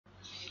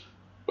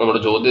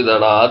നമ്മുടെ ചോദ്യം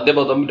ഇതാണ്. ആദ്യ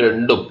പദം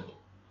 2ഉം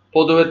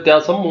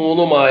പൊതുവ്യത്യാസം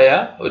 3ഉമായ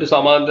ഒരു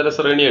സമാന്തര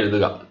ശ്രേണി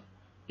എഴുതുക.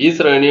 ഈ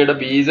ശ്രേണിയുടെ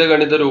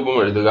ബീജഗണിത രൂപം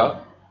എഴുതുക.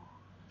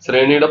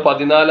 ശ്രേണിയുടെ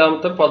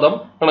 14ാമത്തെ പദം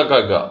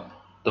കണക്കാക്കുക.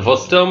 The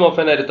first term of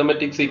an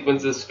arithmetic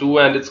sequence is 2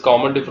 and its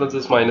common difference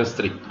is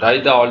 -3.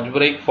 Write the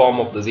algebraic form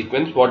of the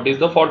sequence. What is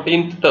the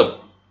 14th term?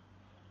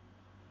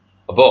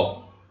 അപ്പോ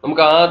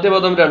നമുക്ക് ആദ്യ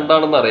പദം 2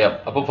 ആണെന്ന് അറിയാം.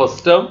 അപ്പൊ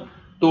ഫസ്റ്റ് ടേം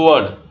 2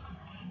 ആണ്.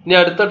 ഇനി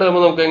അടുത്ത ടേം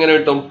നമുക്ക് എങ്ങനെ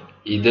കിട്ടും?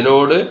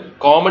 ഇതിനോട്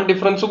കോമൺ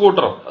ഡിഫറൻസ്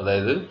കൂട്ടണം.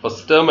 അതായത്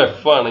ഫസ്റ്റ് ടേം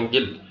എഫ്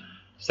ആണെങ്കിൽ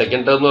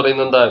സെക്കൻഡ് ടേം എന്ന്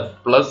പറയുന്നത് എന്താ? എഫ്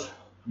പ്ലസ്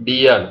ഡി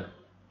ആണ്.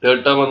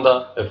 തേർഡ് ടേം എന്താ?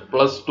 എഫ്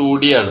പ്ലസ്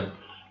 2d ആണ്.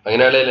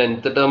 അങ്ങനെയാണെങ്കിൽ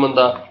ലെങ്ത് ടേം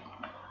എന്താ?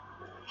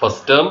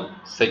 First term,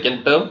 second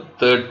term,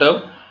 third term.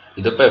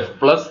 ഇതിപ്പോ F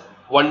plus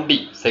 1d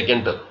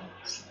second term.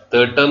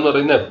 Third term എന്ന്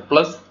പറയുന്നത് എഫ്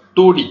പ്ലസ്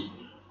 2d.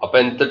 അപ്പൊ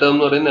nth ടേം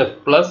എന്ന് പറയുന്നത് എഫ്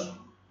പ്ലസ്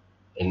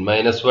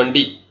n-1d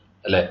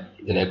അല്ലെ?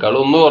 ഇതിനേക്കാൾ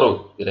 1 കുറവ്,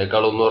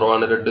 ഇതിനേക്കാൾ 1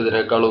 കുറവാണ് 2,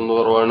 ഇതിനേക്കാൾ 1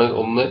 കുറവാണ്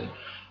 1,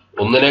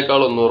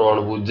 1നേക്കാൾ 1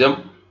 കുറവാണ് 0,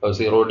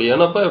 0d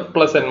ആണ്. അപ്പൊ എഫ്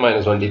പ്ലസ്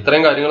n-1d.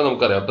 ഇത്രയും കാര്യങ്ങൾ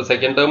നമുക്കറിയാം. അപ്പൊ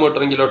സെക്കൻഡ് ടേം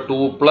കിട്ടണമെങ്കിലോ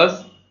 2 പ്ലസ്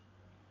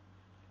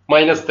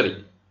 -3.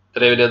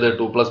 ഇത്ര വരെയത്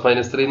 2 പ്ലസ്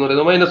 -3 എന്ന്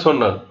പറയുന്നത്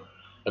 -1 ആണ്.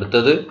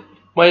 അടുത്തത്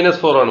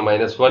 -4 ആണ്.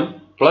 -1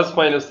 പ്ലസ്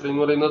 -3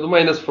 എന്ന് പറയുന്നത്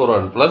 -4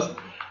 ആണ്. Plus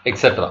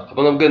etcetera.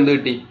 അപ്പൊ നമുക്ക് എന്ത്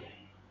കിട്ടി?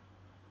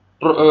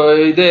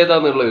 ഇത്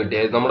ഏതാന്നുള്ളത് കിട്ടി,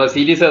 നമ്മുടെ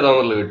സീരീസ്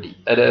ഏതാന്നുള്ളത് കിട്ടി,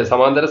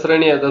 സമാന്തര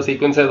ശ്രേണി ഏതാ,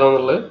 സീക്വൻസ്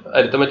ഏതാന്നുള്ളത്,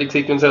 അരിത്തമെറ്റിക്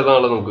സീക്വൻസ്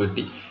ഏതാന്നുള്ളത് നമുക്ക്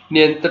കിട്ടി. ഇനി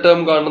nth term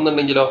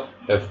കാണുന്നുണ്ടെങ്കിലോ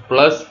F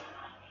plus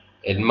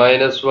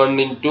n-1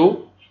 into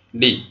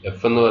D.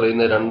 F എന്ന്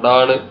പറയുന്നത് 2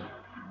 ആണ്.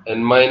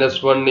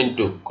 n-1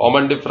 ഇൻറ്റു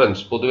കോമൺ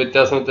ഡിഫറൻസ്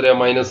പൊതുവ്യത്യാസം എത്രയാ?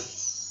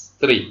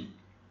 -3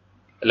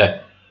 അല്ലെ?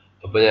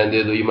 അപ്പൊ ഞാൻ എന്ത്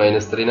ചെയ്തു? ഈ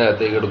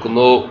 -3നകത്തേക്ക്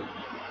എടുക്കുന്നു.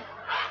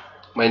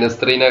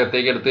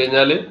 -3നകത്തേക്ക് എടുത്തു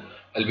കഴിഞ്ഞാൽ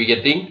I'll be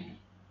getting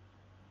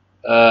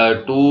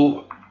 2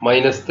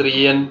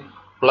 -3n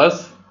plus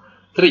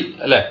 3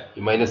 അല്ലെ?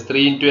 ഈ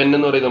 -3 ഇൻറ്റു n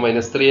എന്ന് പറയുന്നത്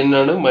 -3n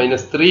ആണ്.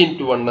 -3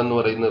 ഇൻറ്റു 1 എന്ന്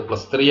പറയുന്നത്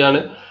 +3 ആണ്.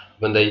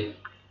 അപ്പൊ എന്തായി?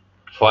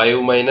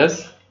 5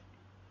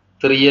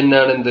 - 3n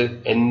ആണ്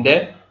എന്ത്?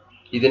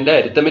 ഇതിന്റെ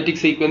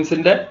അരിത്തമെറ്റിക്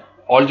സീക്വൻസിന്റെ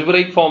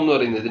ഓൾജിബ്രൈക് ഫോം എന്ന്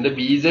പറയുന്നത്. ഇതിന്റെ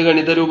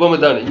ബീജഗണിത രൂപം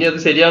ഇതാണ്. ഇനി അത്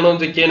ശരിയാണോ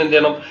എന്ന് ചെക്ക് ചെയ്യാൻ എന്ത്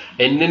ചെയ്യണം?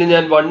 n-ന്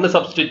ഞാൻ 1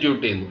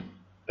 സബ്സ്റ്റിറ്റ്യൂട്ട് ചെയ്യുന്നു.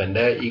 അപ്പൊ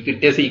എന്റെ ഈ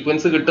കിട്ടിയ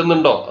സീക്വൻസ്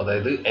കിട്ടുന്നുണ്ടോ?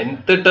 അതായത്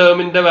nth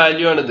ടേമിന്റെ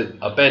വാല്യൂ ആണിത്.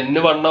 അപ്പൊ n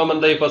 1 ആവുമ്പോൾ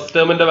എന്തായി? ഫസ്റ്റ്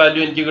ടേമിന്റെ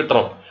വാല്യൂ എനിക്ക്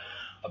കിട്ടണം.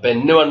 അപ്പൊ n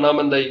 1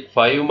 ആവുമ്പോൾ എന്തായി?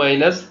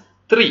 5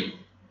 - 3.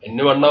 n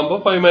 1 ആവുമ്പോൾ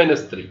 5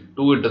 - 3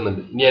 2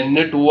 കിട്ടുന്നുണ്ട്. ഇനി n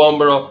 2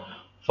 ആവുമ്പോഴോ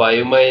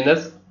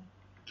 5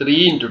 - 3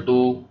 ഇൻറ്റു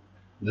 2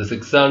 ഇത്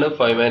 6 ആണ്.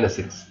 5 -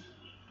 6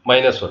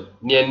 -1.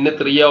 ഇനി n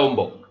 3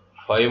 ആവുമ്പോൾ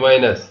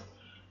 5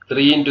 -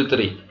 3 ഇൻറ്റു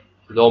 3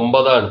 ഇത്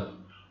 9 ആണ്.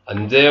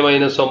 5 -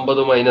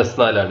 9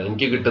 -4 ആണ്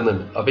എനിക്ക്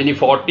കിട്ടുന്നുണ്ട്. അപ്പൊ ഇനി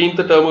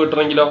 14th ടേം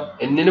കിട്ടണമെങ്കിലോ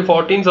n-ന്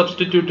 14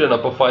 സബ്സ്റ്റിറ്റ്യൂട്ട് ചെയ്യണം.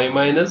 അപ്പൊ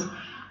 5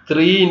 -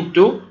 3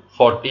 ഇൻറ്റു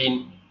 14.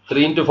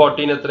 3 ഇൻറ്റു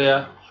 14 എത്രയാ?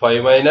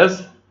 5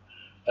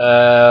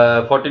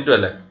 - 42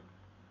 അല്ലെ?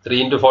 3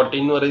 ഇൻറ്റു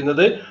 14 എന്ന്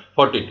പറയുന്നത്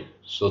 42.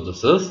 So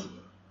this is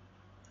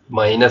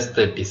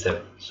 -37.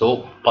 So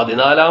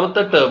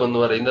 14ാമത്തെ term എന്ന്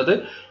പറയുന്നത്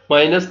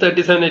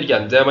 -37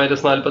 ആയിരിക്കും. 5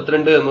 -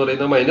 42 എന്ന്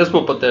പറയുന്നത്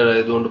 -37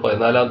 ആയതുകൊണ്ട്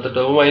 14ാമത്തെ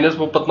ടേം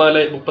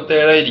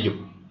 -37 ആയിരിക്കും.